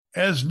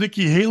as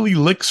Nikki Haley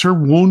licks her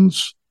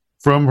wounds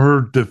from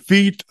her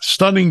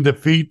stunning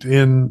defeat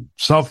in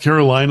South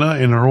Carolina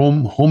in her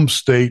home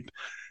state,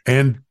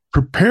 and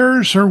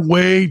prepares her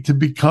way to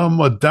become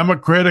a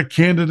Democratic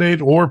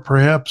candidate or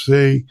perhaps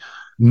a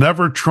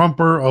never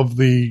Trumper of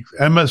the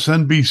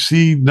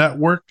MSNBC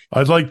network,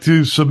 I'd like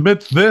to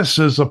submit this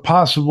as a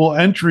possible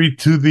entry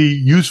to the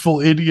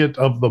Useful Idiot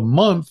of the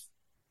Month.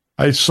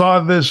 I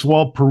saw this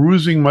while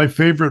perusing my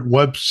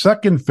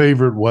second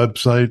favorite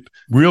website,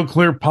 Real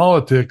Clear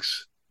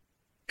Politics,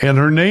 and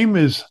her name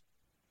is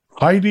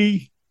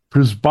Heidi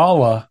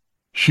Przyzbala.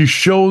 She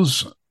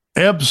shows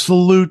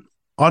absolute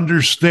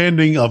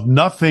understanding of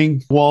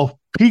nothing while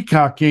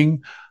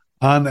peacocking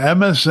on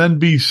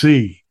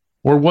MSNBC.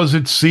 Or was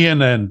it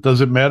CNN?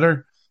 Does it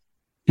matter?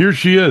 Here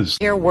she is.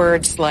 Hear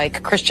words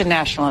like Christian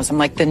nationalism,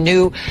 like the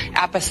New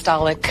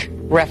Apostolic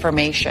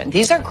Reformation.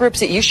 These are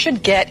groups that you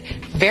should get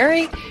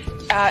very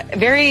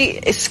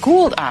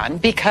schooled on,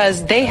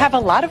 because they have a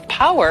lot of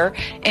power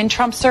in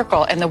Trump's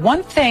circle. And the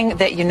one thing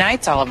that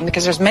unites all of them,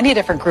 because there's many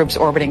different groups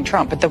orbiting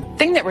Trump, but the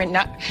thing that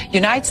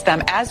unites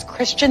them as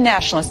Christian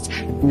nationalists,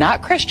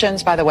 not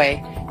Christians, by the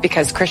way,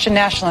 because Christian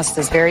nationalists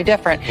is very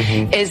different,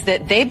 is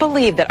that they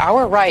believe that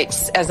our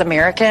rights as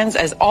Americans,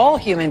 as all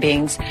human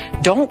beings,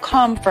 don't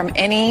come from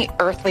any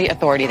earthly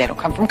authority. They don't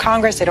come from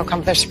Congress. They don't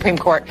come from the Supreme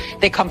Court.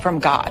 They come from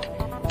God.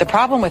 The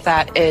problem with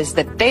that is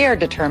that they are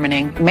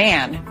determining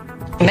men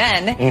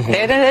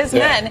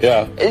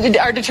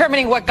are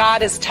determining what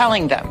God is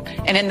telling them.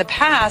 And in the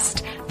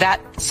past, that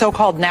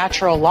so-called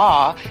natural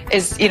law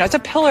is, it's a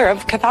pillar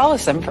of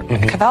Catholicism.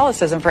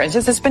 Catholicism, for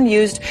instance, has been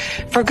used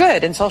for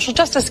good in social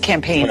justice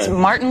campaigns. Right.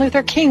 Martin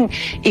Luther King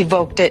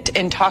evoked it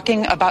in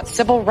talking about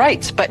civil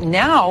rights. But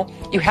now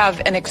you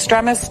have an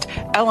extremist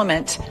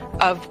element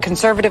of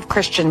conservative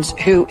Christians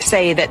who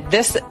say that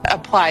this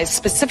applies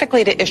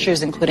specifically to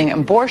issues including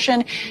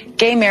abortion,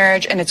 gay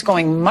marriage, and it's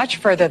going much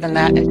further than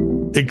that.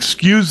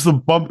 Excuse the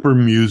bumper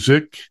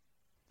music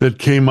that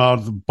came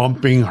out,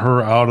 bumping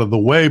her out of the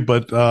way,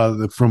 but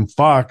from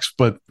Fox.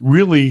 But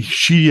really,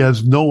 she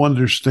has no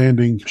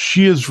understanding.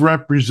 She is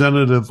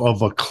representative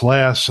of a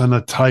class and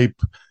a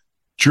type,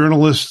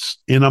 journalists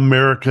in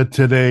America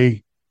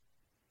today,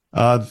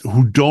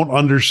 who don't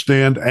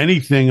understand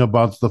anything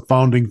about the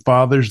founding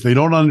fathers. They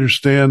don't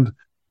understand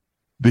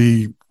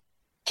the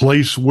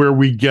place where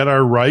we get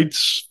our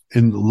rights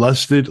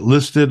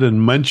listed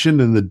and mentioned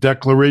in the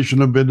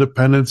Declaration of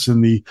Independence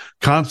and the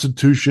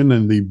Constitution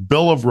and the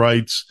Bill of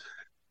Rights.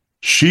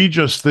 She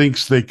just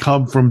thinks they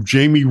come from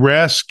Jamie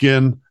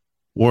Raskin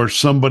or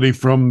somebody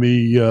from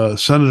the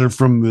senator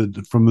from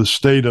the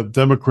state of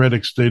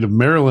Democratic state of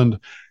Maryland.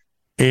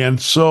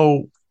 And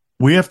so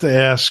we have to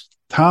ask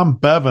Tom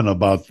Bevan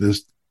about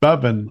this.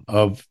 Bevan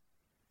of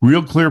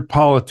Real Clear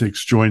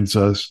Politics joins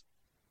us.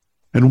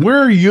 And where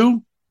are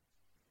you?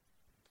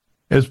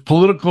 As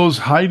Politico's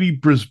Heidi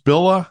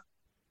Przyzbala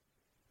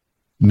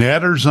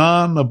natters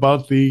on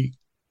about the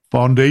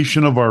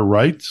foundation of our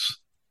rights,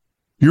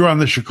 you're on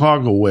the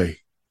Chicago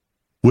Way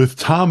with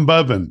Tom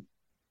Bevan,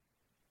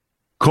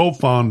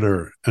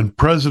 co-founder and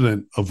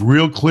president of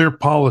Real Clear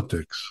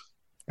Politics,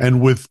 and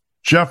with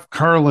Jeff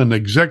Carlin,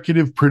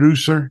 executive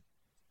producer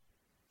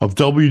of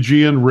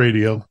WGN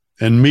Radio,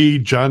 and me,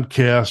 John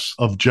Kass,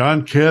 of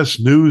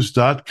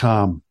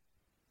johnkassnews.com,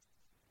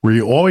 where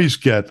you always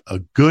get a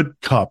good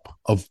cup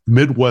of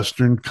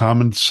Midwestern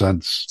common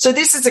sense. So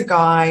this is a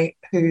guy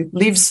who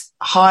lives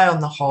high on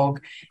the hog,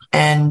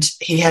 and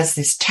he has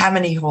this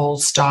Tammany Hall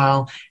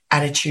style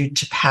attitude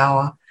to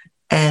power.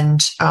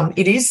 And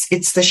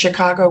it's the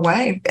Chicago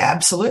way.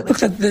 Absolutely.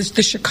 Look,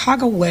 the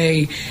Chicago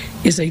way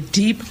is a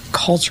deep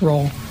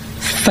cultural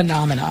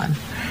phenomenon.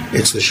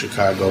 It's the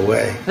Chicago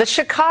way. The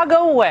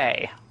Chicago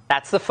way.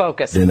 That's the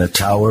focus. In a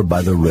tower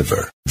by the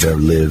river, there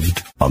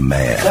lived a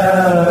man.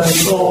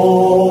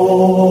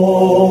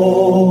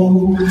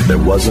 There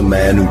was a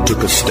man who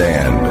took a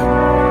stand.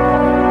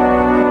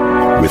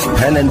 With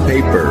pen and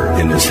paper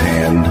in his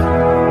hand,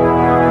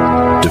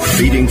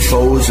 defeating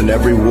foes in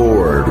every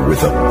ward,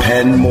 with a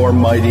pen more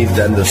mighty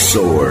than the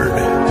sword.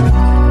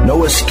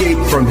 No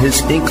escape from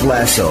his ink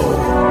lasso.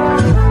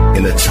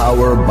 In a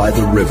tower by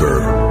the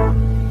river,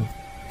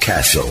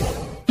 Castle.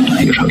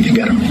 Here's how you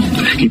get him.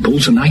 He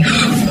pulls a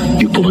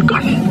knife, you pull a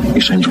gun.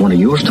 He sends one of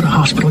yours to the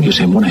hospital, you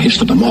send one of his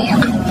to the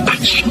morgue.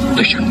 That's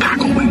the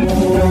Chicago way.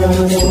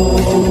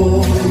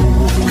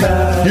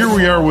 Here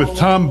we are with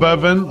Tom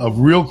Bevan of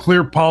Real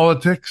Clear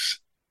Politics.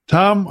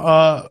 Tom,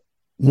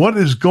 what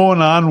is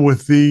going on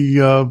with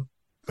the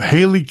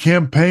Haley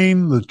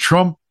campaign, the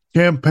Trump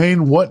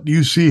campaign? What do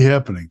you see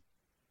happening?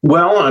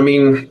 Well, I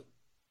mean,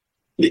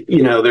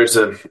 there's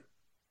a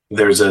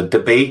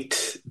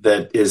debate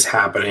that is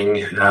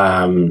happening,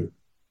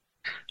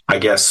 I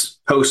guess,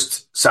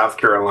 post South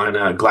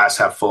Carolina, glass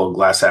half full,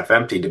 glass half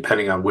empty,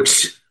 depending on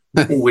which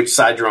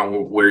side you're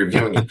on, where you're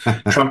viewing it.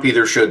 Trump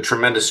either showed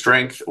tremendous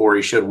strength or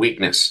he showed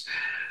weakness.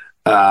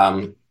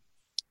 I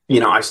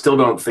still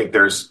don't think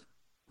there's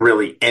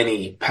really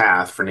any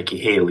path for Nikki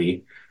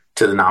Haley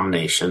to the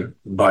nomination,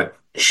 but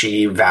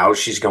she vows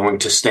she's going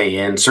to stay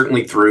in,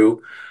 certainly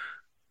through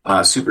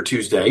Super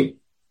Tuesday,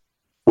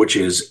 which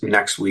is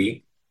next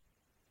week.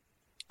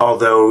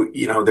 Although,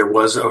 there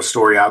was a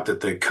story out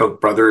that the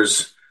Koch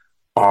brothers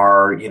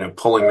are,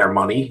 pulling their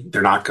money.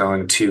 They're not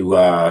going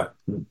to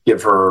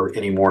give her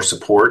any more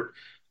support.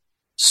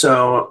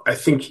 So I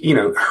think,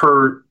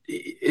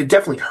 it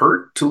definitely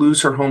hurt to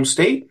lose her home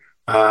state.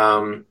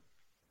 But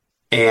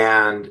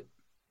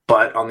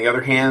on the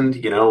other hand,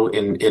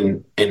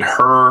 in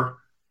her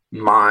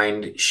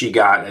mind, she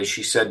got, as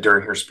she said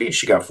during her speech,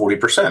 she got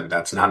 40%.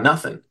 That's not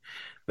nothing.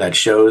 That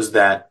shows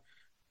that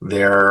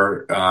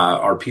there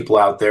are people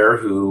out there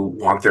who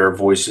want their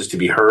voices to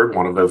be heard,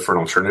 want to vote for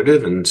an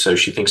alternative, and so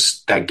she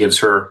thinks that gives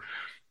her,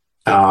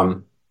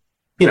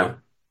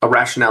 a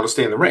rationale to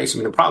stay in the race. I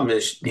mean, the problem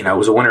is, it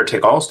was a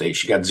winner-take-all state.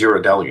 She got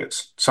 0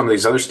 delegates. Some of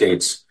these other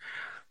states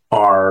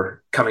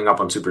are coming up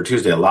on Super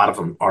Tuesday. A lot of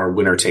them are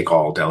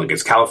winner-take-all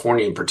delegates.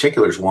 California, in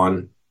particular, is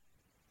one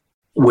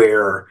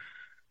where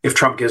if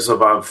Trump gives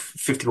above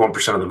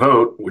 51% of the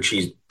vote, which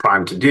he's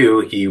primed to do,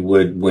 he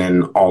would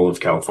win all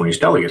of California's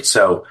delegates.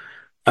 So,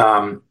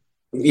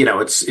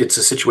 it's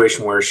a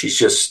situation where she's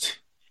just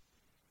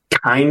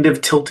kind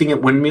of tilting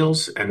at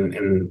windmills,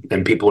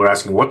 and people are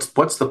asking,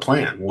 what's the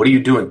plan? What are you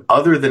doing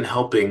other than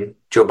helping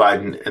Joe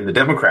Biden and the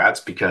Democrats?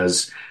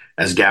 Because,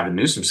 as Gavin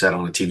Newsom said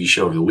on a TV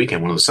show over the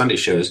weekend, one of the Sunday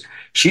shows,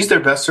 she's their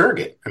best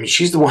surrogate. I mean,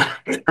 she's the one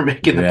they're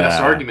making the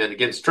best argument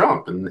against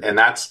Trump, and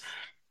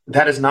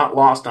that is not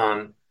lost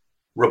on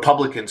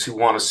Republicans who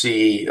want to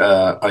see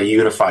a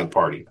unified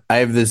party. I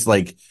have this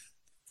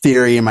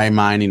theory in my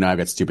mind. I've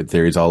got stupid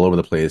theories all over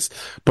the place,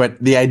 but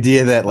the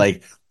idea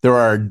that there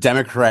are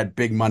Democrat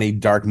big money,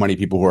 dark money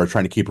people who are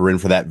trying to keep her in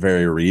for that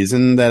very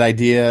reason, that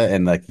idea.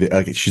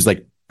 And she's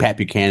like Pat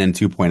Buchanan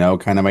 2.0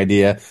 kind of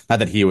idea. Not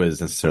that he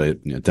was necessarily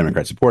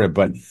Democrat supported,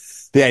 but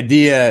the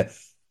idea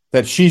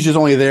that she's just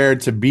only there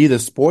to be the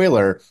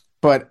spoiler.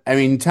 But I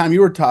mean, Tom,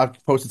 you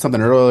posted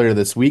something earlier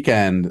this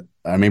weekend,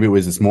 maybe it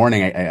was this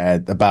morning,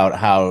 about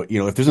how,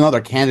 if there's another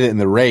candidate in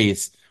the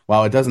race,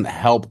 while it doesn't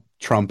help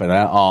Trump at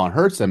all and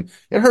hurts him,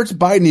 it hurts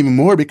Biden even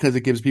more because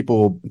it gives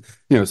people,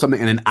 something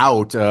in an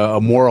out,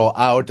 a moral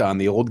out on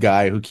the old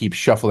guy who keeps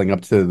shuffling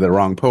up to the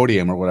wrong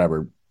podium or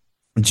whatever.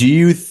 Do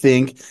you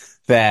think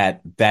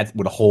that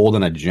would hold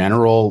in a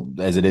general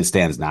as it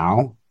stands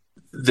now?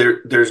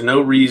 There's no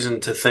reason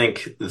to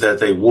think that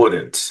they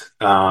wouldn't.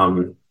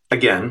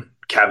 Again,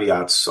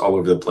 caveats all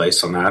over the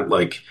place on that.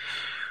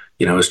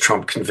 Is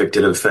Trump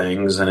convicted of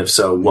things? And if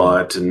so,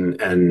 what?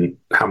 And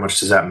how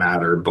much does that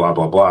matter? Blah,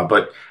 blah, blah.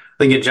 But I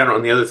think in general,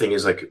 and the other thing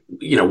is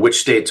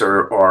which states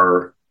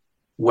are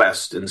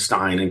West and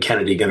Stein and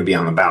Kennedy going to be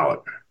on the ballot?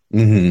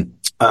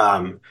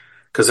 Mm-hmm.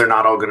 Because they're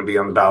not all going to be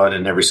on the ballot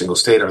in every single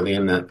state. Are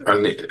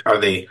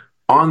they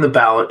on the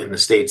ballot in the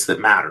states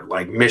that matter,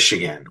 like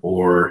Michigan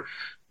or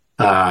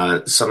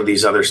some of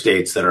these other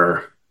states that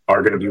are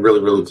going to be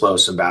really, really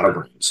close in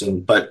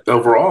battlegrounds? But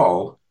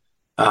overall,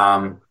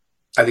 I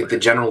think the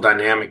general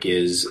dynamic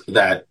is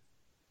that.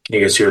 Can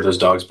you guys hear those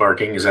dogs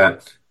barking? Is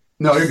that?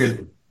 No, you're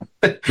good.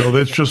 No,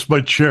 that's just my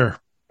chair.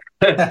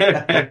 Hold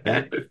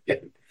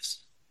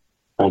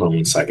on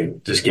 1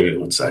 second. Just give me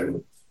 1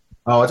 second.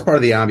 Oh, it's part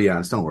of the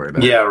ambiance. Don't worry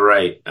about it. Yeah,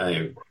 right.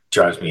 It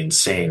drives me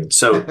insane.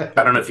 So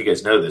I don't know if you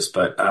guys know this,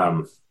 but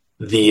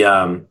did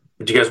you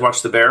guys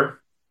watch The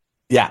Bear?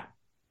 Yeah.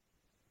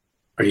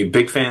 Are you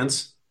big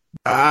fans?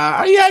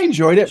 Yeah, I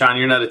enjoyed it. John,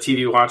 you're not a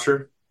TV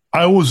watcher?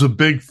 I was a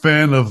big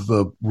fan of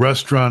the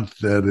restaurant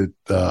that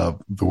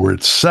where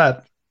it's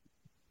set.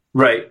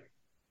 Right.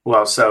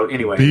 Well, so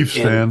anyway, beef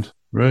stand,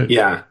 right?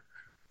 Yeah,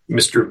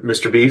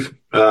 Mr. Beef.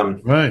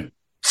 Right.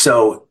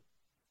 So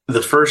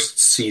the first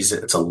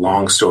season, it's a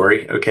long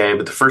story, okay,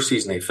 but the first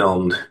season they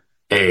filmed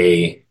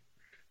a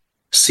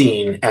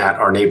scene at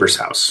our neighbor's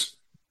house,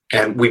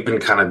 and we've been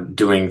kind of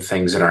doing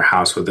things in our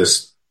house with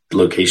this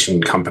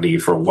location company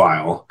for a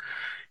while,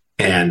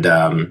 and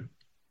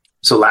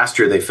so last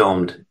year they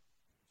filmed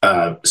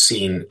a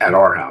scene at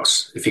our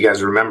house, if you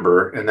guys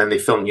remember, and then they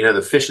filmed,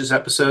 the Fishes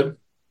episode.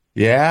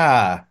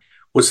 Yeah.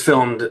 Was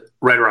filmed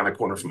right around the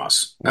corner from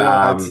us.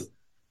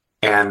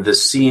 And the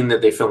scene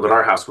that they filmed at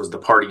our house was the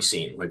party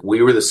scene.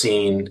 We were the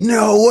scene.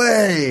 No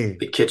way.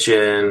 The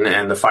kitchen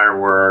and the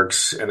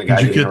fireworks and the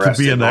guy Did you get to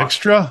be an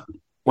extra?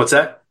 What's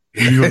that?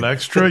 Were you an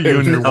extra? You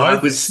and your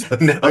wife?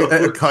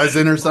 A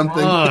cousin or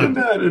something?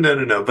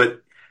 No.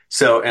 But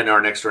so, and our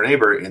next door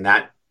neighbor in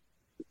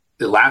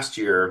the last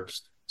year,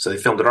 so they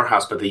filmed at our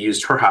house, but they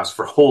used her house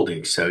for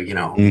holding. So,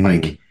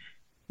 Jeremy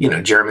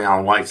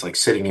Allen White's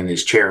sitting in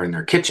his chair in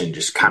their kitchen,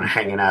 just kind of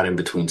hanging out in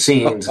between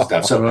scenes and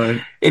stuff. So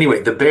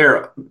Anyway, The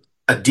Bear,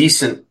 a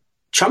decent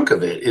chunk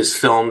of it is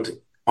filmed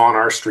on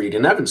our street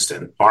in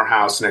Evanston, our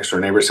house next to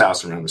our neighbor's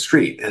house around the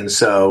street. And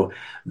so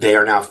they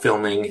are now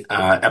filming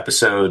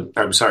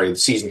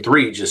season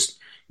 3.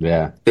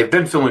 They've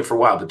been filming for a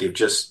while, but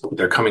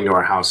they're coming to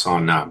our house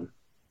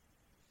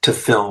to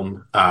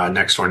film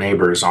Next Door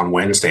Neighbors on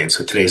Wednesday. And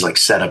so today's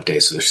setup day.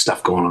 So there's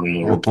stuff going on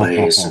all over the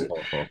place and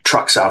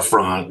trucks out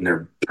front, and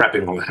they're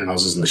prepping all the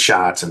houses and the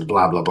shots and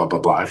blah, blah, blah, blah,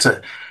 blah.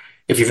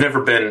 If you've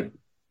never been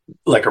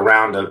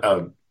around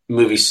a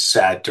movie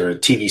set or a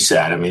TV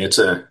set. I mean,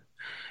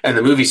 and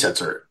the movie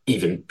sets are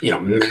even,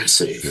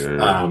 massive. Sure.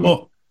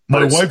 Well,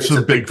 my wife's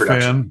a big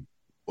fan.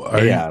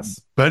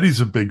 Yes.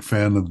 Betty's a big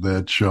fan of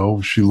that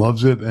show. She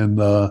loves it,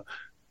 and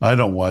I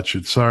don't watch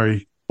it.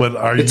 Sorry. But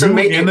are you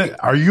in it?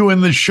 Are you in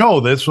the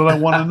show? That's what I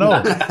want to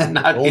know.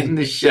 Not in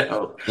the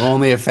show.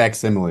 Only a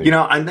facsimile.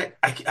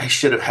 I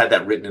should have had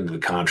that written into the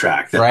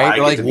contract.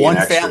 Right? Like one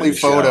family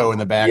photo in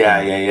the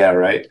background. Yeah,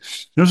 right.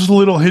 There's a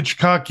little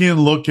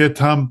Hitchcockian look at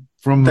Tom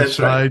from the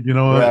side,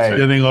 right.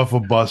 Getting off a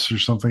bus or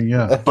something.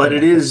 Yeah. But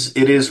it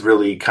is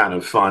really kind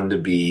of fun to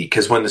be,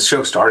 because when the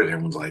show started,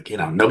 everyone's like,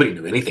 nobody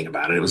knew anything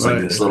about it. It was like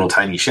this little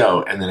tiny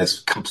show, and then it's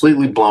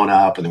completely blown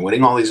up, and they're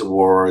winning all these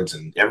awards,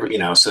 and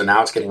so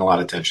now it's getting a lot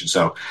of attention.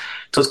 So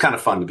it's kind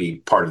of fun to be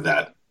part of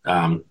that.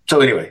 So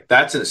anyway,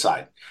 that's an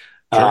aside.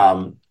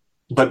 Sure.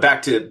 But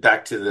back to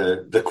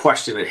the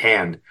question at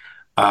hand,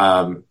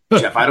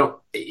 Jeff.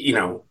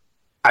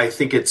 I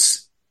think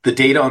it's, the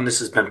data on this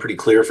has been pretty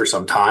clear for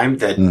some time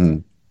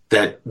that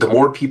that the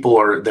more people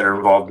that are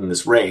involved in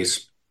this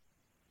race,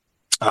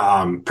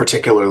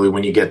 particularly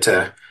when you get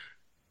to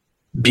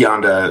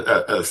beyond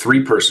a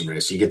 3-person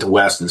race, you get to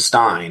West and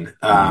Stein,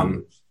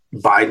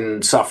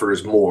 Biden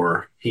suffers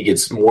more. He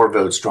gets more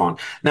votes drawn.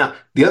 Now,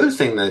 the other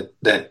thing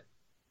that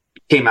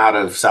came out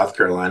of South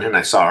Carolina, and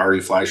I saw Ari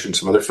Fleischer and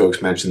some other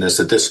folks mention this,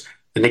 that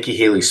the Nikki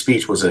Haley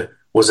speech was a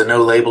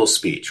no label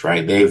speech,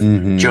 right?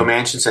 Joe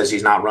Manchin says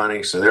he's not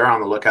running, so they're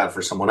on the lookout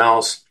for someone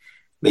else.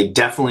 They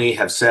definitely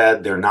have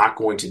said they're not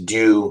going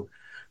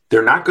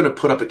to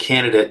put up a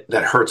candidate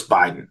that hurts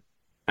Biden.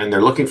 And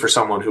they're looking for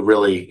someone who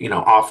really,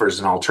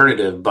 offers an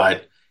alternative,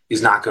 but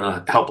is not going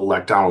to help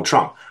elect Donald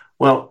Trump.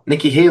 Well,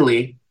 Nikki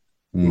Haley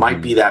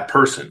might be that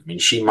person. I mean,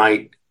 she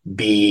might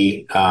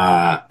be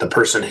the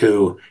person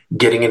who,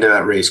 getting into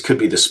that race, could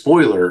be the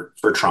spoiler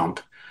for Trump.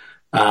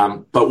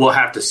 But we'll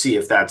have to see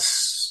if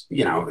that's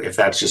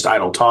just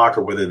idle talk,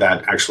 or whether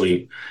that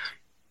actually,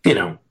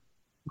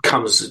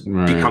 becomes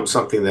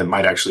something that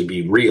might actually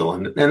be real.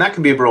 And that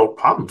can be a real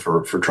problem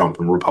for Trump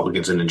and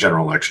Republicans in a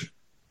general election.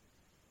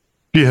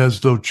 She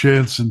has no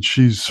chance, and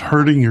she's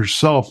hurting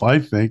herself, I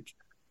think.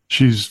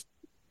 She's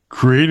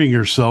creating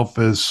herself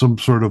as some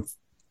sort of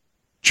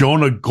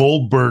Jonah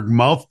Goldberg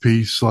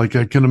mouthpiece. Like,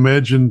 I can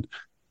imagine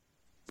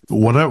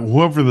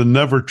whoever the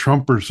never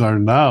Trumpers are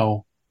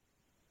now,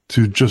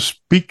 to just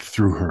speak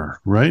through her,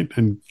 right?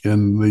 And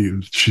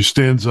she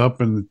stands up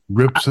and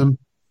rips him.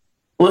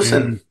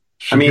 Listen,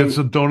 she gets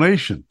a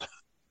donation.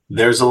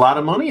 There's a lot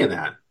of money in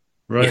that,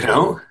 right?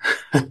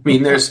 I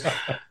mean, there's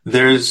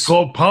it's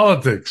called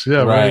politics,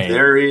 yeah, right.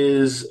 There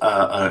is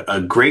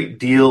a great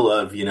deal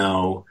of,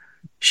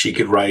 she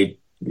could write,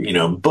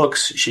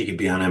 books. She could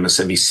be on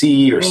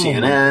MSNBC or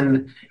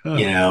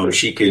CNN.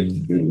 She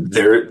could.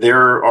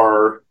 There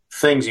are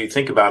things you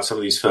think about some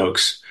of these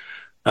folks.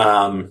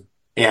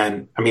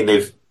 And I mean,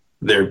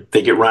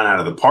 they get run out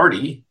of the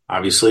party,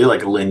 obviously,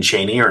 like a Lynn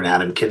Cheney or an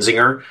Adam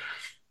Kinzinger,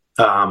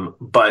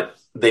 but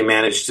they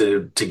managed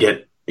to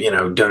get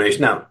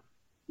donations. Now,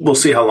 we'll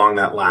see how long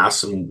that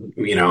lasts, and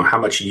how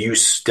much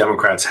use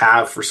Democrats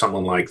have for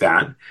someone like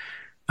that.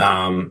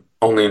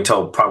 Only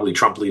until probably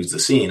Trump leaves the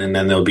scene, and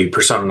then they'll be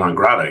persona non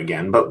grata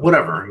again. But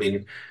whatever. I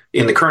mean,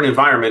 in the current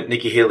environment,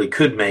 Nikki Haley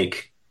could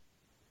make.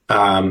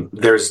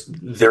 There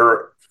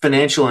are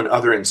financial and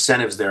other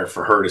incentives there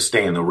for her to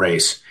stay in the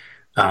race.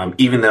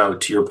 Even though,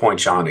 to your point,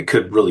 John, it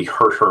could really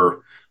hurt her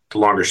the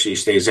longer she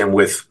stays in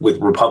with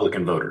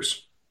Republican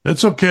voters.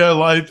 That's okay. I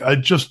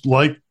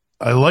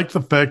like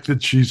the fact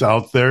that she's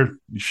out there.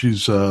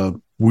 She's I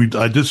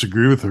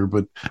disagree with her,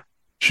 but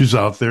she's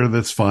out there.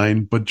 That's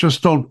fine. But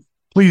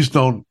please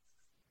don't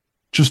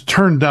just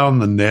turn down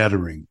the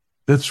nattering.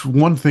 That's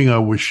one thing I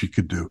wish she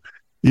could do.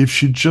 If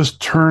she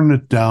just turn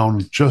it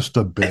down just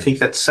a bit. I think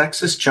that's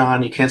sexist,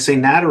 John. You can't say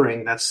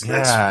nattering. That's Well,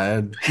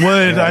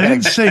 I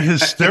didn't say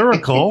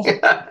hysterical.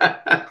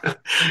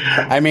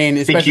 I mean,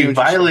 I think you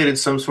violated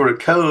some sort of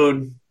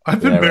code.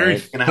 I've been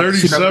married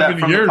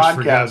 37 years,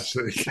 for God's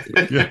sake.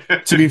 Yeah.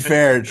 To be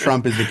fair,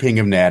 Trump is the king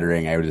of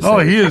nattering, I would just say. Oh,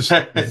 he is.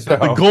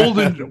 The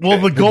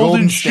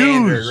golden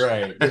shoes. Standard,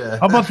 right. Yeah.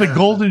 How about the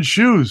golden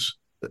shoes?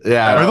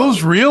 Yeah. Are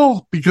those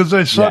real? Because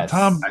I saw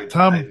Tom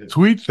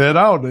tweet that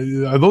out.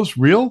 Are those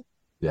real?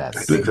 Yes.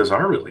 I think those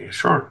are really,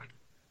 sure.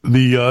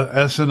 The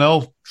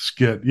SNL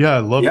skit. Yeah, I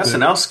loved it. The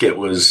SNL skit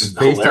was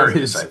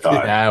hilarious, I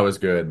thought. Yeah, it was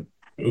good.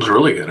 It was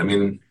really good. I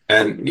mean,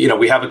 and,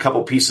 we have a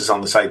couple pieces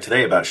on the site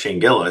today about Shane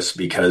Gillis,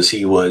 because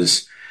he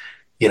was,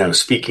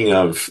 speaking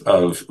of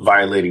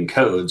violating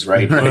codes,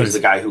 right? He was the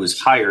guy who was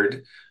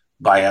hired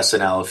by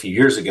SNL a few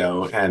years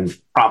ago and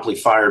promptly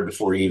fired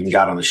before he even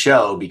got on the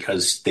show,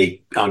 because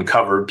they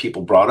uncovered,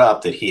 people brought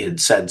up that he had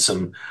said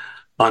some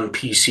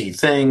un-PC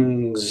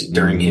things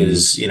during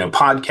his,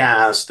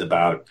 podcast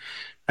about,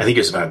 I think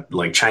it was about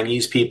like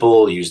Chinese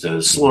people, used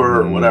a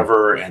slur or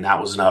whatever, and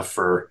that was enough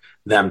for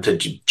them to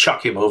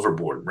chuck him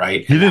overboard,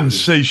 right? He didn't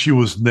say she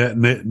was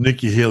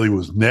Nikki Haley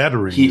was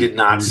nattering. He did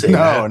not say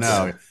that.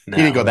 No. He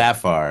didn't go that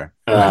far.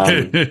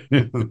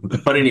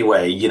 But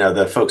anyway,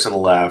 the folks on the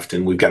left,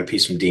 and we've got a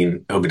piece from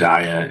Dean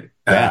Obadiah,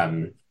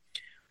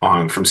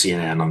 on from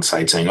CNN on the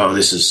site saying, "Oh,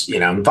 this is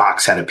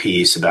Vox had a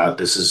piece about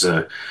this is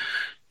a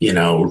you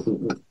know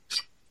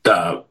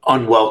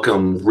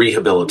unwelcome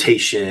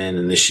rehabilitation,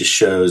 and this just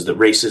shows that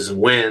racism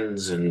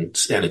wins and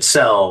it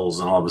sells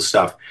and all this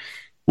stuff."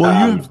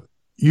 Well,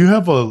 you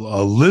have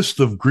a list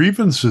of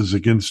grievances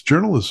against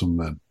journalism,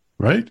 then,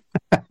 right?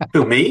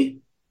 Who, me?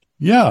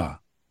 Yeah.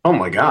 Oh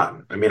my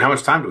God! I mean, how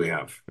much time do we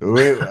have?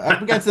 We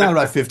got down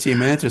about 15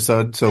 minutes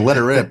or so let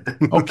it rip.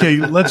 Okay,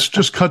 let's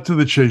just cut to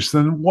the chase.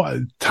 Then, what?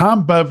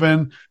 Tom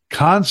Bevan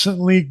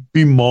constantly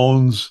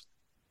bemoans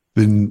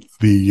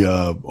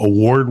the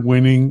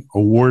award-winning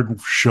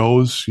award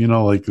shows,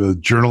 like the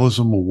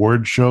journalism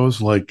award shows,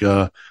 like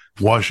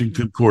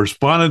Washington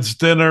Correspondents'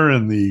 Dinner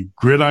and the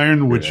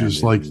Gridiron, which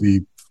is like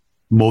the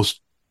most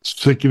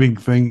sickening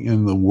thing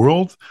in the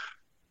world.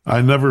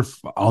 I'll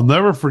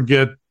never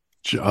forget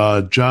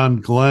John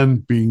Glenn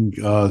being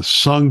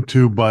sung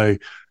to by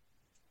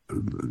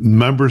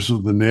members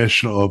of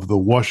the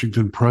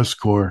Washington Press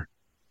Corps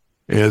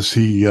as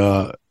he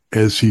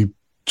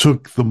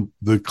took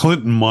the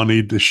Clinton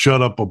money to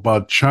shut up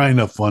about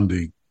China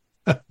funding.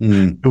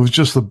 It was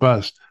just the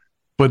best.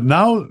 But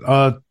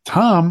now,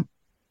 Tom,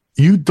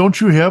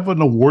 don't you have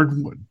an award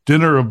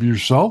dinner of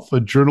yourself, a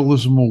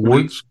journalism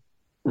awards?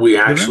 We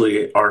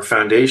actually, our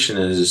foundation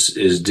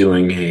is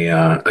doing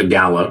a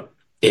gala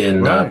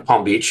in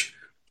Palm Beach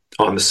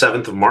on the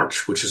 7th of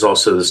March, which is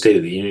also the State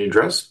of the Union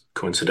address,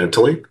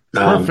 coincidentally.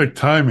 Perfect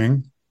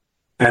timing.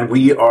 And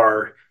we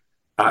are,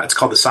 it's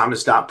called the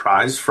Samizdat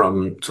Prize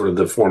from sort of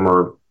the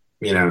former,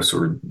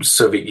 sort of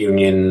Soviet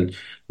Union. I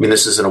mean,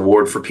 this is an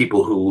award for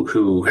people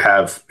who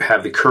have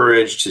the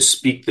courage to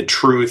speak the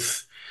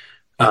truth,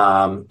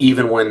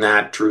 even when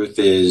that truth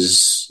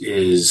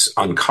is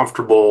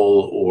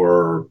uncomfortable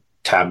or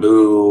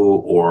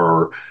taboo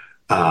or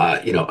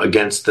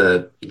against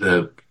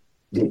the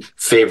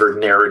favored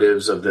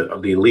narratives of the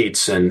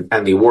elites, and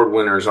the award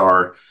winners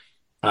are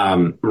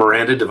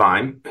Miranda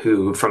Devine,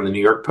 who from the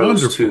New York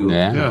Post,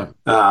 wrote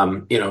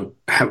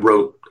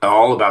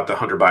all about the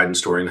Hunter Biden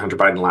story and Hunter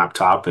Biden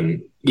laptop,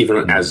 and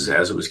even as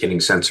it was getting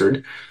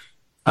censored.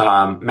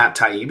 Matt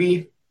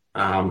Taibbi,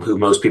 who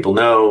most people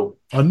know,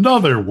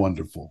 another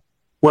wonderful.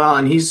 Well,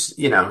 and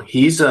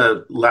he's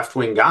a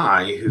left-wing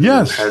guy who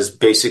has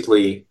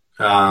basically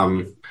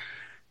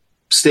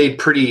stayed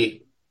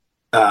pretty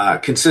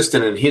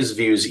consistent in his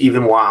views,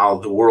 even while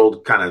the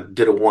world kind of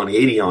did a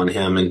 180 on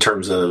him in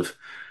terms of,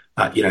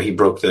 he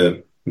broke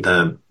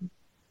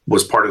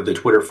was part of the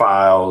Twitter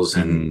files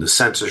and the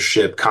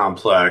censorship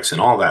complex and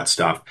all that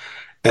stuff.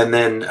 And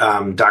then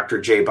Dr.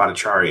 Jay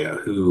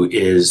Bhattacharya, who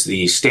is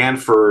the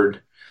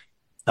Stanford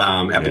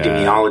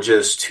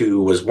epidemiologist,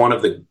 who was one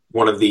of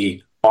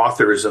the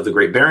authors of the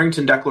Great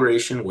Barrington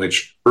Declaration,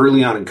 which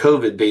early on in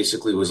COVID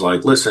basically was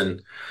like,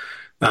 listen,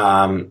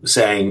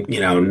 saying,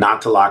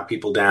 not to lock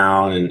people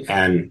down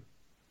and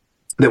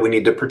that we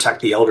need to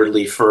protect the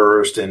elderly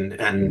first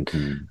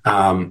and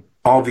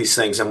all these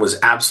things, and was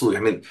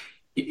absolutely,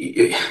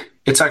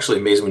 it's actually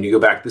amazing when you go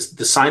back,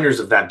 the signers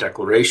of that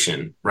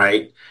declaration,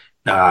 right?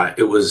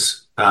 It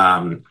was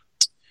the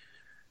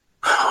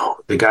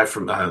guy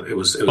from, it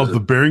was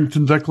the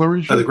Barrington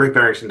Declaration? The Great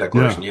Barrington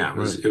Declaration. Yeah.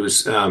 It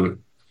was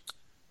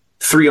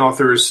three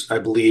authors, I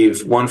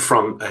believe, one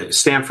from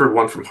Stanford,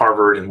 one from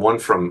Harvard, and one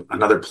from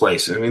another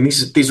place. I mean,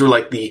 these were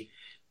like the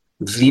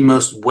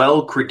most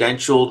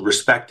well-credentialed,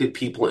 respected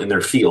people in their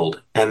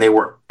field, and they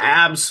were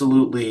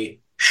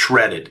absolutely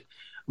shredded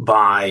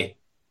by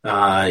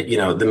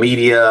the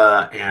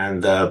media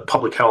and the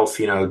public health,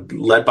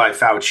 led by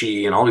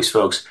Fauci and all these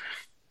folks.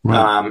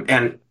 Right.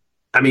 And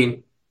I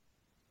mean,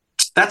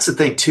 that's the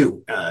thing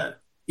too. I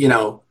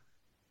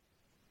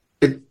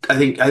think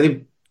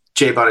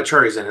Jay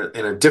Bhattacharya is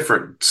in a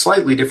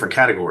slightly different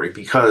category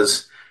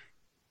because,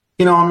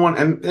 on one,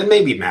 and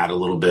maybe Matt a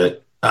little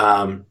bit,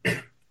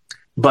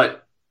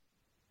 but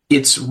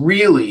it's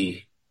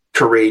really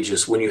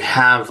courageous when you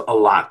have a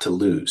lot to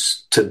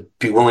lose to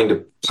be willing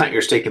to plant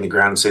your stake in the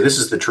ground and say, this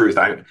is the truth.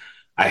 I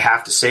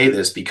have to say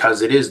this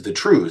because it is the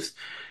truth.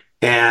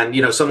 And,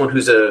 someone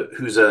who's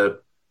a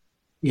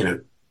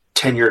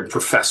tenured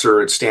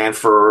professor at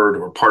Stanford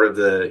or part of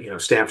the,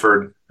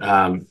 Stanford,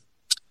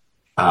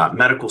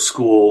 medical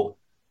school.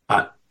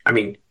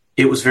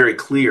 It was very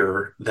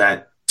clear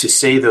that to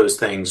say those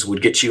things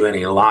would get you in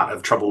a lot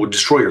of trouble, would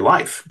destroy your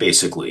life,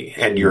 basically,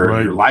 and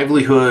your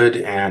livelihood.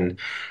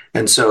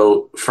 And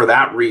so for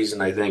that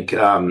reason, I think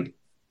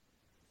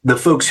the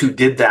folks who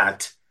did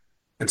that,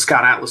 and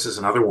Scott Atlas is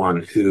another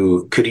one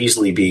who could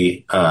easily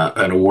be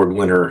an award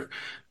winner,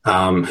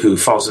 who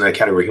falls in that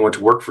category. He went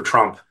to work for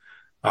Trump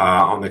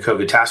on the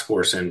COVID task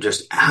force and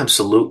just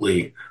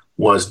absolutely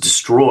was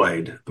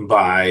destroyed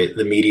by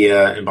the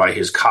media and by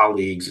his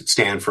colleagues at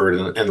Stanford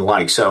and the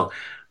like. So,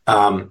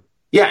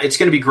 it's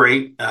going to be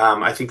great.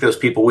 I think those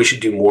people, we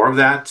should do more of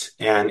that.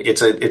 And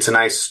it's a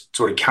nice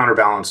sort of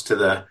counterbalance to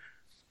the,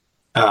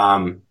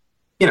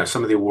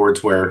 some of the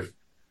awards where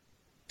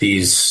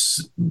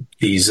these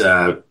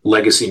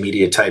legacy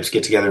media types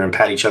get together and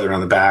pat each other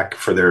on the back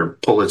for their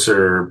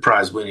Pulitzer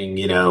Prize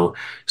winning,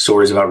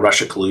 stories about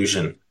Russia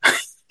collusion.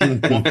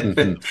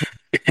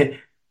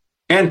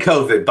 And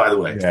COVID, by the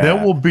way. Yeah.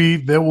 That will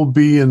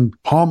be in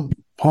Palm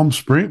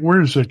Spring.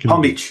 Where is it?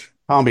 Palm Beach.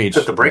 Palm Beach.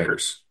 At the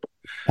Breakers.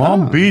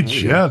 Palm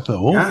Beach, yes.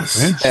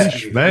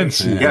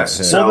 Fancy.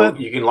 Yes. So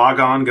you can log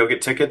on, go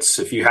get tickets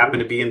if you happen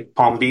to be in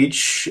Palm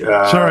Beach.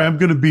 Sorry, I'm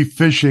going to be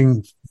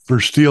fishing for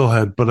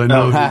steelhead, but I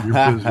know that you're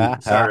busy.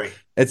 Sorry.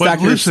 It's but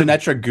Dr.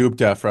 Sinetra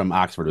Gupta from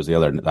Oxford was the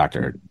other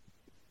doctor.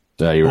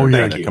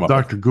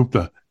 Dr.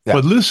 Gupta. Yeah.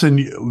 But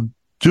listen,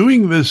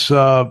 doing this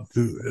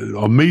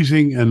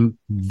amazing and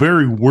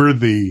very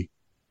worthy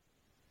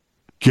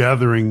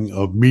gathering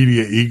of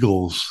media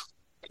eagles,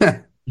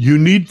 you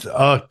need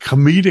a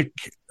comedic.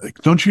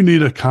 Don't you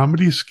need a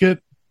comedy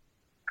skit?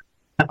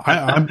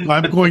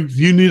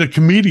 You need a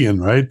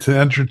comedian, right, to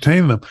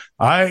entertain them.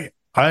 I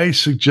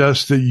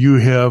suggest that you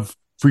have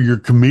for your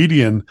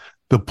comedian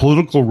the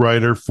political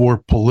writer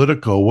for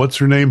Politico. What's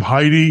her name?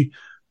 Heidi.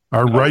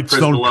 Our rights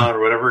don't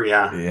or whatever.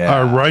 Yeah.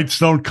 Our rights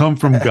don't come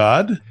from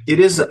God. It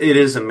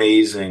is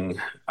amazing.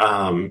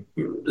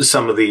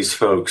 Some of these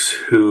folks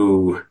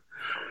who,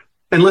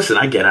 and listen,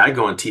 I get it. I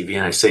go on TV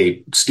and I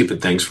say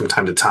stupid things from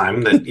time to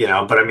time that,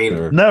 but I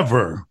mean,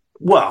 never.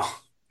 Well,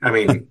 I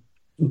mean,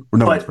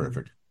 no one's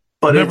perfect.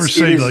 But never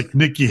say like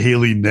Nikki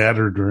Haley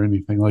nattered or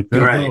anything like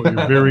that. Right. No,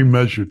 you're very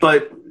measured.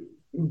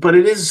 But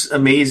it is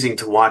amazing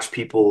to watch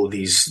people,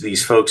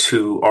 these folks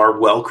who are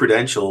well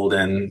credentialed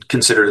and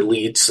considered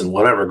elites and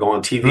whatever, go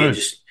on TV and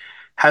just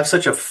have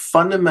such a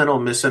fundamental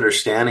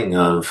misunderstanding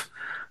of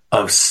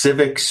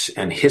civics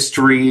and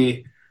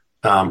history,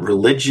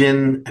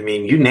 religion. I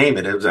mean, you name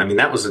it.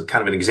 That was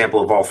kind of an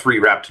example of all three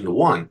wrapped into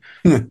one.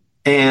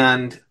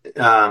 And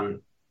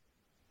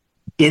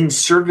in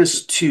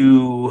service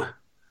to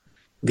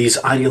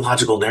these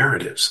ideological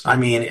narratives. I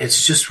mean,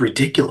 it's just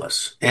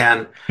ridiculous.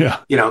 And,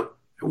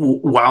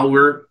 while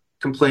we're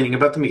complaining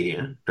about the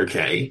media,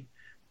 okay,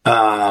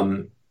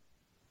 I've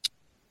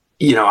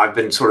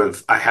been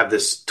I have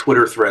this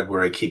Twitter thread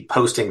where I keep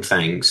posting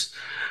things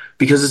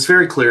because it's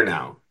very clear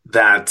now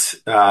that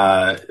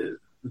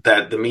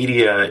that the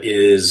media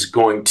is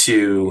going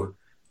to,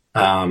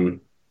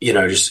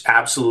 just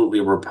absolutely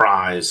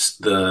reprise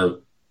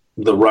the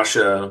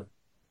Russia,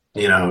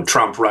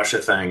 Trump Russia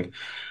thing.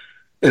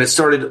 And it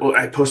started,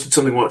 I posted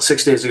something,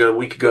 6 days ago, a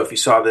week ago, if you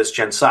saw this,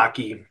 Jen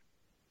Psaki,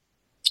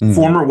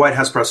 former White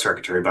House press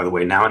secretary, by the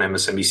way, now an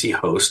MSNBC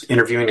host,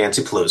 interviewing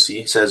Nancy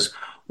Pelosi, says,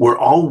 "We're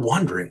all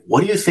wondering,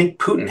 what do you think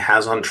Putin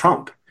has on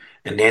Trump?"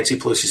 And Nancy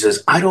Pelosi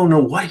says, "I don't know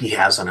what he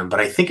has on him,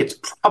 but I think it's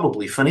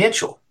probably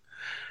financial."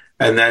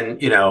 And then,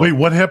 wait,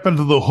 what happened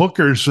to the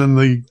hookers and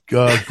the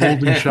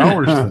golden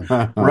showers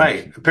thing?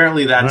 Right.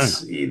 Apparently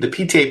the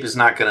P-tape is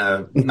not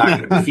going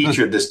to be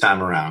featured this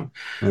time around.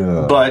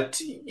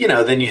 But,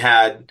 then you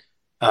had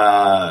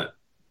the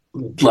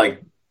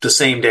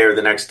same day or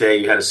the next day,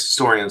 you had a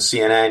story on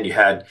CNN. You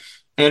had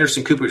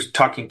Anderson Cooper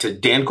talking to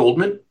Dan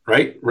Goldman,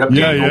 right?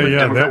 Dan Goldman,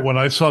 Democrat, that one.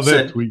 I saw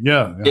that tweet.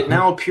 It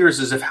now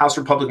appears as if House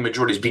Republican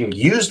majority is being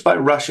used by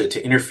Russia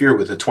to interfere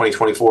with the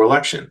 2024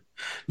 election.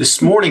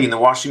 This morning in the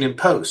Washington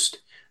Post,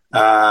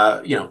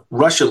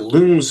 Russia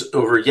looms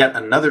over yet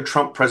another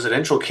Trump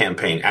presidential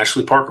campaign.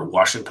 Ashley Parker,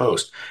 Washington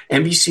Post,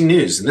 NBC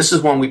News, and this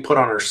is one we put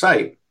on our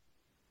site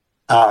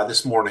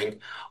this morning,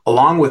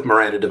 along with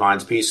Miranda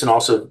Devine's piece and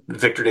also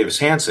Victor Davis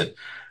Hanson.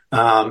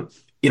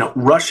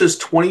 Russia's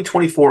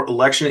 2024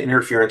 election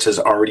interference has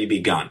already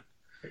begun.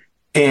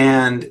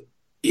 And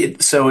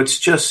it's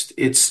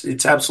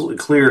absolutely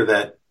clear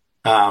that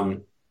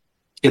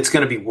it's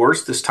going to be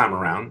worse this time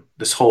around.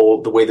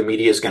 The way the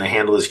media is going to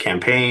handle this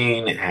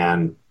campaign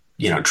and,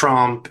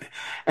 Trump.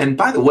 And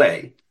by the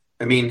way,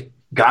 I mean,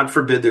 God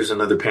forbid there's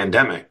another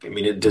pandemic. I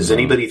mean, does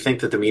anybody think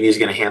that the media is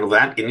going to handle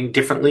that any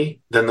differently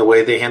than the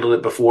way they handled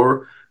it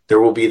before? There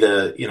will be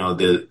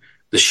the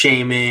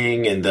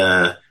shaming and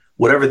the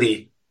whatever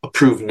the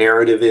approved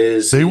narrative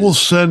is. They will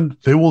send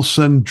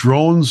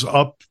drones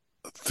up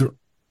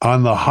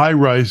on the high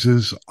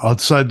rises,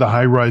 outside the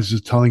high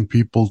rises, telling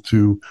people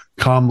to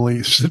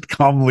sit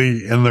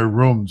calmly in their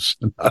rooms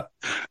and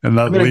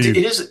not leave.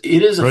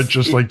 It is right,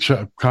 just like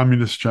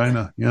communist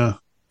China. Yeah,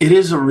 it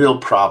is a real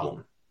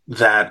problem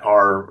that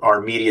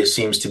our media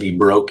seems to be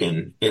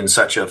broken in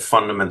such a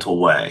fundamental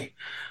way.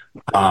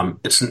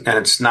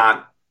 It's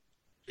not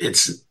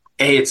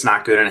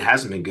good, and it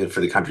hasn't been good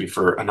for the country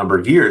for a number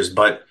of years.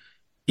 But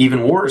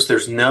even worse,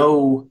 there's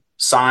no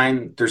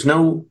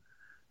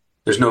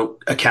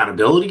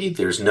accountability,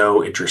 there's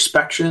no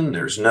introspection,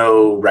 there's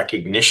no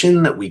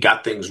recognition that we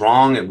got things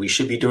wrong and we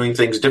should be doing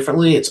things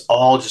differently. It's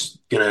all just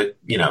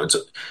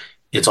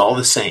it's all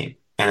the same.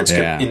 And it's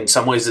in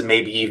some ways it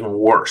may be even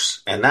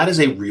worse. And that is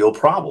a real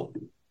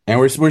problem. And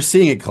we're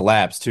seeing it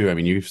collapse too. I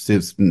mean, you've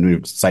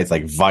seen sites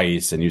like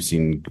Vice, and you've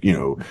seen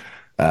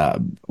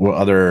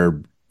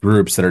other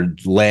groups that are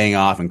laying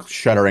off and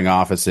shuttering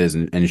offices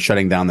and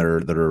shutting down their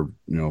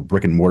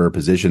brick and mortar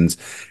positions.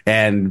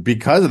 And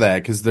because of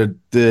that, because it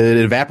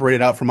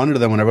evaporated out from under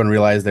them when everyone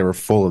realized they were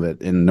full of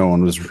it and no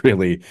one was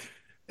really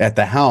at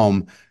the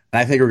helm. And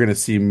I think we're going to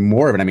see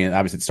more of it. I mean,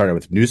 obviously it started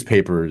with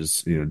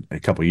newspapers, a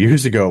couple of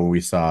years ago when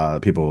we saw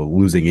people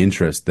losing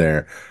interest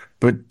there.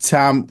 But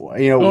Tom,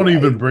 don't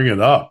even bring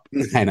it up.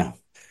 I know.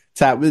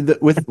 Tom, with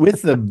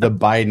the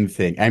Biden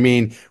thing, I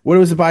mean, what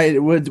was the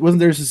Biden? Wasn't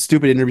there a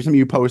stupid interview something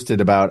you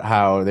posted about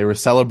how they were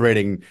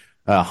celebrating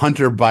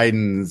Hunter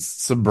Biden's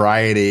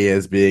sobriety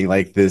as being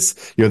like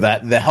this,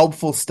 that the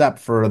helpful step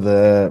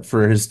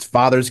for his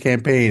father's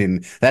campaign,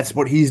 and that's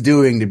what he's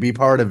doing to be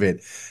part of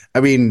it.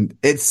 I mean,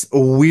 it's a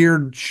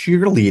weird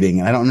cheerleading,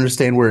 and I don't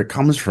understand where it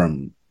comes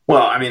from.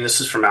 Well, I mean,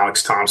 this is from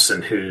Alex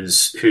Thompson,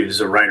 who's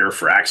a writer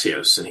for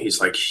Axios, and he's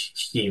like,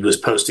 he was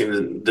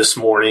posting this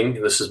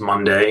morning. This is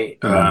Monday,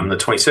 the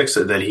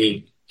 26th, that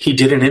he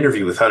did an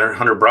interview with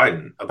Hunter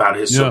Biden about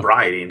his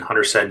sobriety, and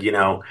Hunter said,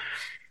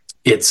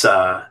 it's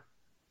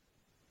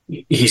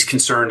he's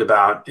concerned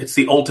about, it's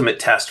the ultimate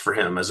test for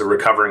him as a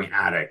recovering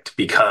addict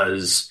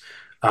because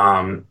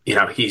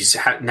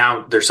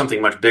now there's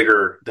something much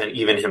bigger than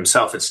even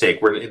himself at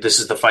stake. This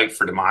is the fight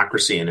for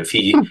democracy, and if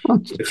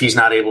he's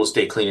not able to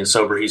stay clean and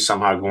sober, he's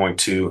somehow going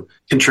to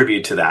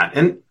contribute to that.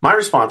 And my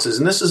response is,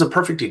 and this is a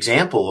perfect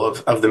example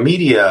of the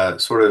media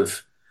sort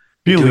of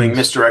doing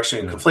misdirection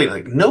and conflate.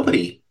 Like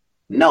nobody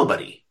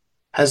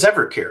has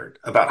ever cared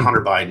about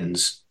Hunter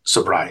Biden's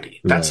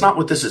sobriety. That's not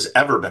what this has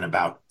ever been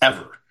about,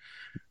 ever.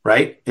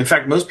 Right? In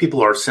fact, most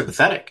people are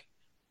sympathetic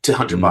to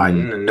Hunter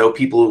Biden and know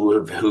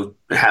people who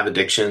have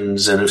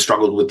addictions and have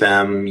struggled with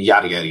them,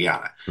 yada, yada,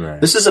 yada. Right.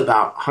 This is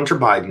about Hunter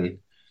Biden,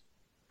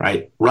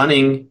 right,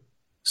 running,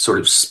 sort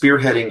of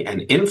spearheading an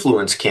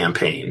influence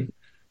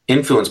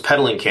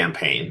peddling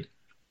campaign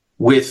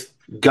with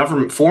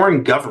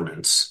foreign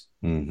governments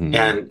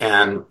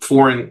and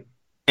foreign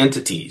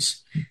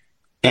entities.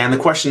 And the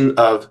question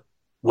of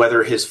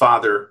whether his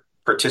father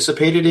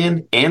participated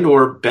in and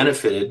or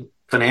benefited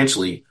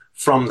financially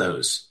from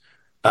those,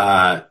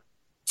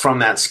 from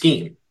that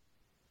scheme.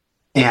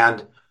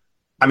 And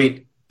I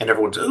mean, and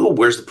everyone's,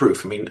 where's the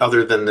proof? I mean,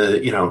 other than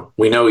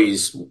we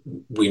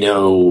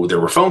know there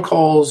were phone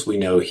calls. We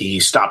know he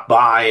stopped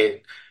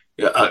by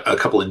a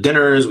couple of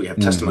dinners. We have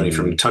testimony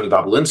from Tony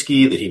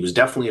Bobolinsky that he was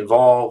definitely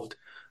involved.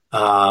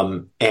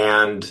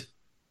 And,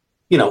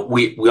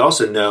 we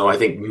also know, I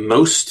think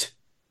most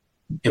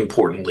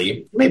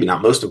importantly, maybe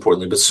not most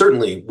importantly, but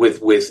certainly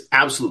with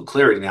absolute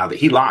clarity now, that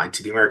he lied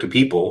to the American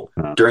people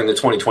during the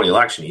 2020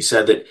 election. He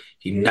said that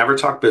he never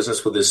talked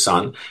business with his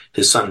son.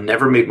 His son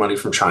never made money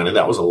from China.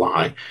 That was a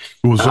lie.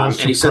 It was all and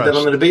he said that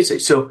on the debate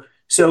stage. So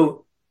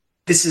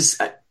this is,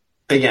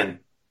 again,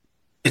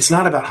 it's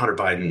not about Hunter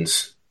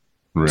Biden's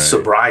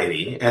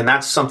sobriety. And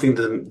that's something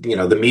that,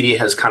 the media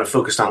has kind of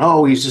focused on.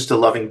 Oh, he's just a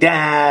loving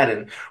dad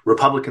and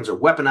Republicans are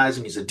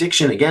weaponizing his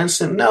addiction against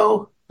him.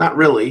 No, not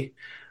really.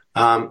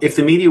 If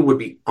the media would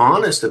be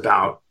honest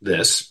about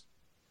this,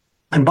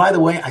 and by the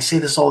way, I say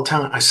this all the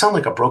time, I sound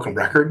like a broken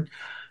record,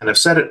 and I've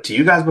said it to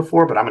you guys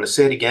before, but I'm going to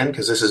say it again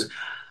because this is,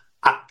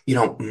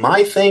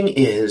 my thing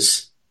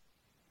is,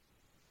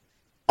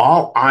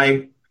 all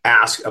I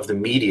ask of the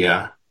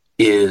media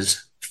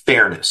is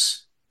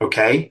fairness,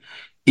 okay?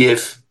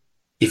 If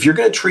you're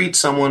going to treat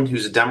someone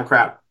who's a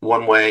Democrat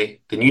one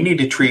way, then you need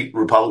to treat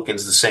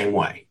Republicans the same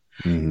way.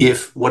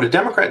 If what a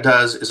Democrat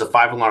does is a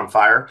 5-alarm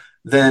fire,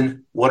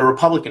 then what a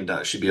Republican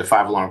does should be a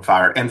 5-alarm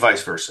fire, and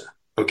vice versa.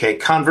 Okay.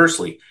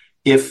 Conversely,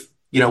 if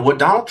what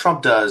Donald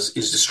Trump does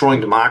is destroying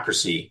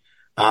democracy,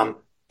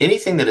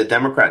 anything that a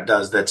Democrat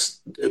does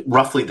that's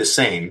roughly the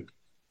same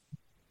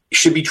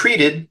should be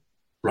treated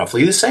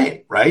roughly the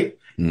same, right?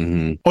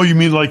 Oh, you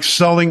mean like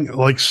selling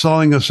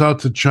us out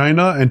to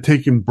China and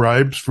taking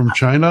bribes from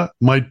China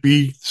might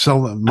be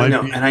selling? I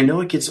know, and I know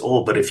it gets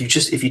old, but if you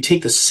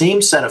take the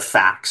same set of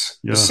facts,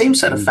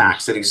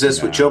 that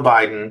exists with Joe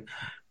Biden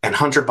and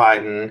Hunter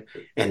Biden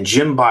and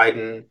Jim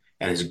Biden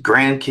and his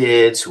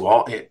grandkids,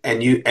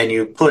 and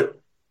you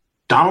put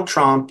Donald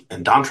Trump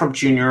and Donald Trump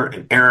Jr.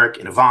 and Eric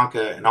and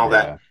Ivanka and all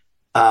that,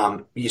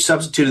 you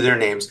substituted their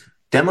names,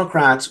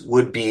 Democrats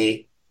would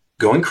be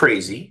going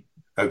crazy,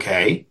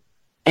 okay?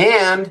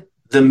 And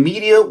the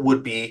media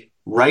would be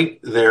right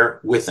there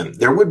with them.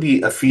 There would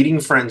be a feeding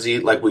frenzy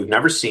like we've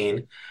never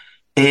seen.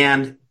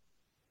 And,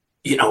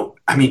 can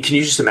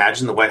you just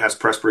imagine the White House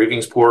press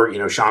briefings for,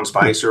 Sean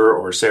Spicer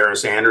or Sarah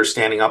Sanders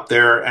standing up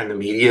there and the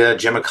media,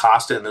 Jim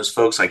Acosta and those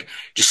folks, like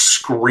just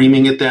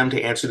screaming at them to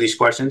answer these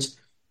questions?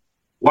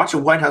 Watch a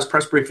White House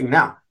press briefing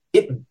now.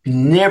 It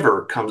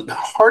never comes,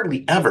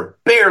 hardly ever,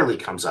 barely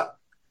comes up.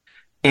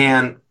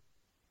 And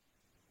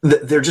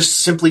they're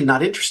just simply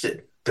not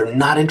interested. They're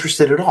not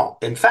interested at all.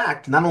 In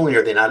fact, not only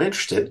are they not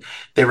interested,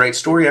 they write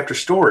story after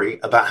story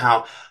about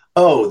how,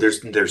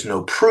 there's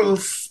no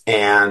proof.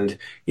 And,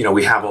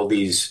 we have all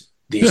these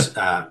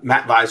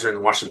Matt Visor in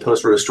the Washington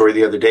Post wrote a story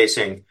the other day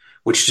saying,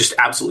 which just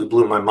absolutely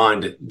blew my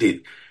mind,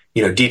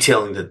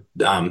 detailing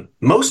that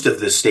most of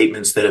the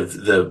statements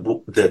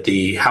that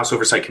the House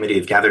Oversight Committee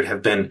have gathered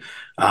have been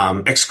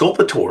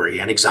exculpatory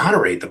and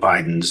exonerate the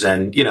Bidens.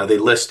 And, they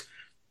list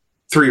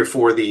 3 or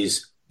 4 of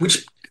these,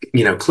 which,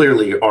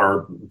 clearly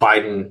are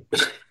Biden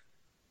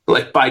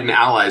like Biden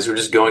allies who are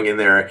just going in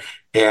there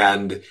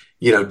and,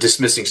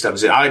 dismissing stuff and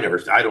say, I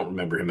don't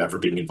remember him ever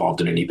being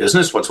involved in any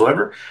business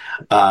whatsoever.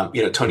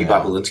 Tony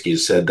Bobolinsky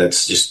has said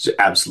that's just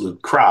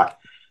absolute crock.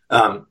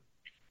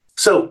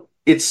 So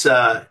it's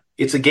a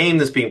game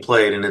that's being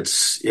played, and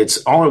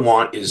it's all I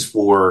want is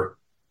for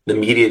the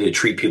media to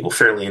treat people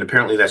fairly, and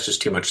apparently that's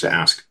just too much to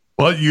ask.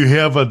 Well, you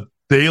have a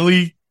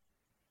daily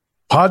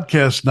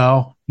podcast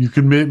now. You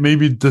can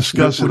maybe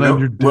discuss it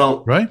on your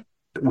right?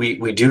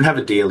 We do have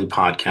a daily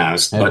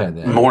podcast, but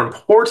more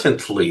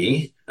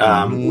importantly,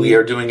 we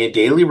are doing a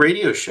daily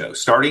radio show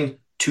starting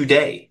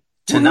tonight.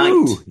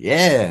 Ooh,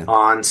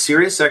 on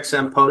Sirius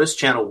XM POTUS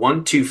channel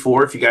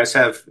 124. If you guys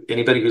have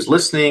anybody who's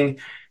listening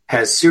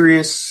has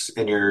Sirius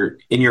and you're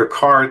in your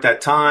car at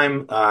that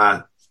time,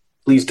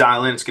 please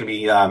dial in. It's going to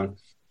be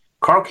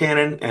Carl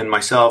Cannon and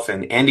myself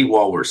and Andy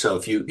Walwer.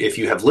 So if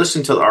you have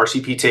listened to the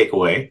RCP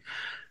Takeaway,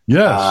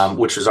 yes,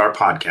 which is our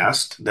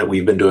podcast that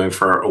we've been doing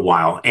for a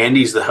while,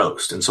 Andy's the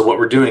host. And so what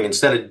we're doing,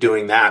 instead of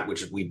doing that,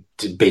 which we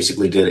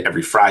basically did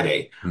every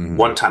Friday,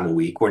 one time a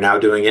week, we're now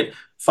doing it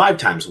 5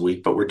 times a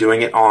week, but we're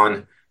doing it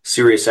on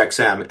Sirius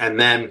XM. And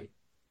then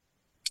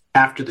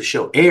after the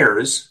show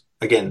airs,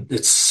 again,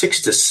 it's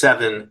 6 to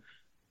 7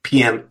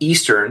 p.m.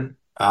 Eastern,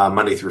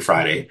 Monday through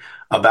Friday.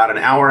 About an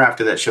hour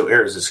after that show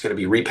airs, it's going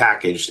to be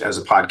repackaged as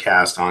a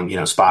podcast on,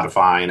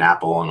 Spotify and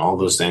Apple and all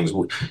those things.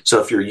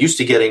 So if you're used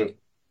to getting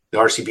the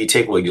RCP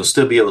Takeaway, you'll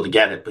still be able to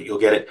get it, but you'll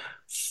get it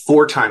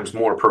 4 times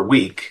more per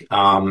week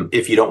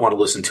if you don't want to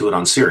listen to it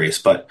on Sirius.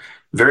 But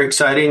very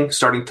exciting,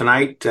 starting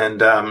tonight. And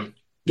we're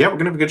going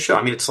to have a good show.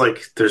 I mean, it's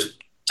like there's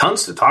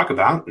tons to talk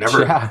about.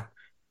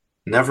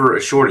 Never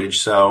a shortage.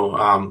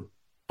 So,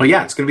 but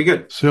yeah, it's going to be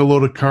good. Say hello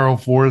to Carl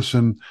for us,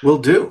 and we'll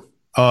do.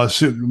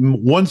 So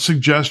one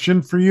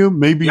suggestion for you,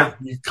 maybe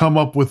you come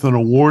up with an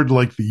award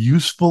like the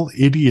Useful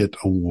Idiot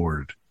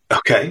Award.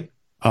 Okay.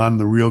 On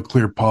the Real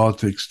Clear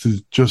Politics to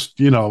just,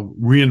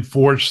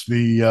 reinforce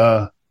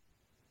the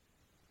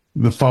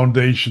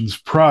foundation's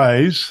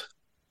prize.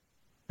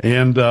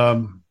 And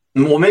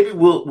maybe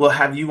we'll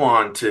have you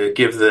on to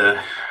give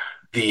the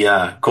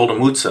Golden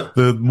Mutza.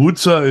 The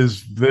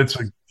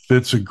Mutza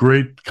that's a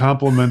great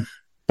compliment.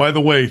 By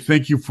the way,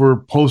 thank you for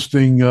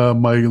posting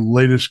my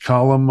latest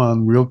column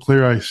on Real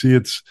Clear. I see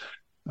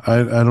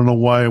I don't know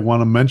why I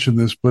want to mention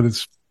this, but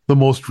it's the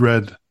most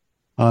read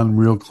on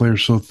Real Clear.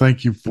 So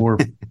thank you for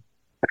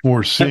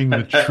seeing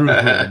the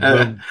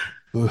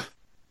truth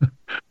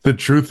the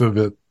truth of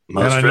it.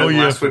 Most and I know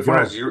you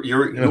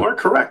are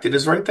correct. It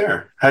is right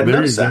there. I hadn't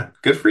noticed that.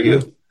 Good for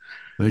you.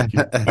 Thank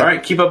you. All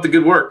right, keep up the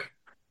good work.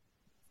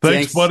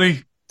 Thanks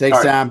buddy.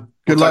 Thanks, Tom.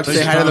 Good luck.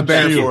 Say hi to the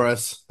bear for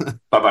us.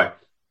 Bye-bye.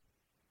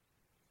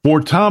 For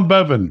Tom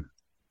Bevan,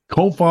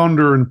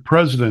 co-founder and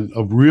president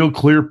of Real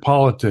Clear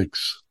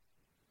Politics,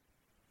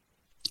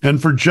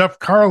 and for Jeff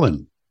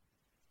Carlin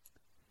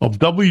of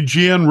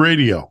WGN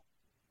Radio,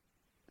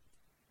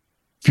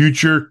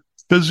 future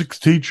physics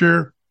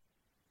teacher,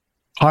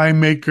 pie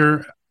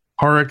maker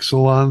par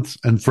excellence,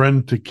 and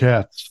friend to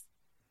cats.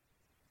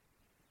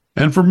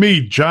 And for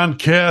me, John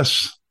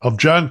Kass of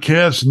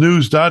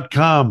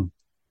JohnKassNews.com,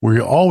 where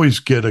you always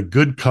get a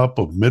good cup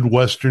of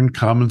Midwestern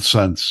common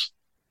sense.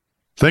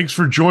 Thanks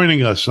for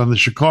joining us on the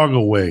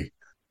Chicago Way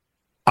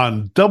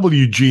on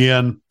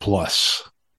WGN Plus.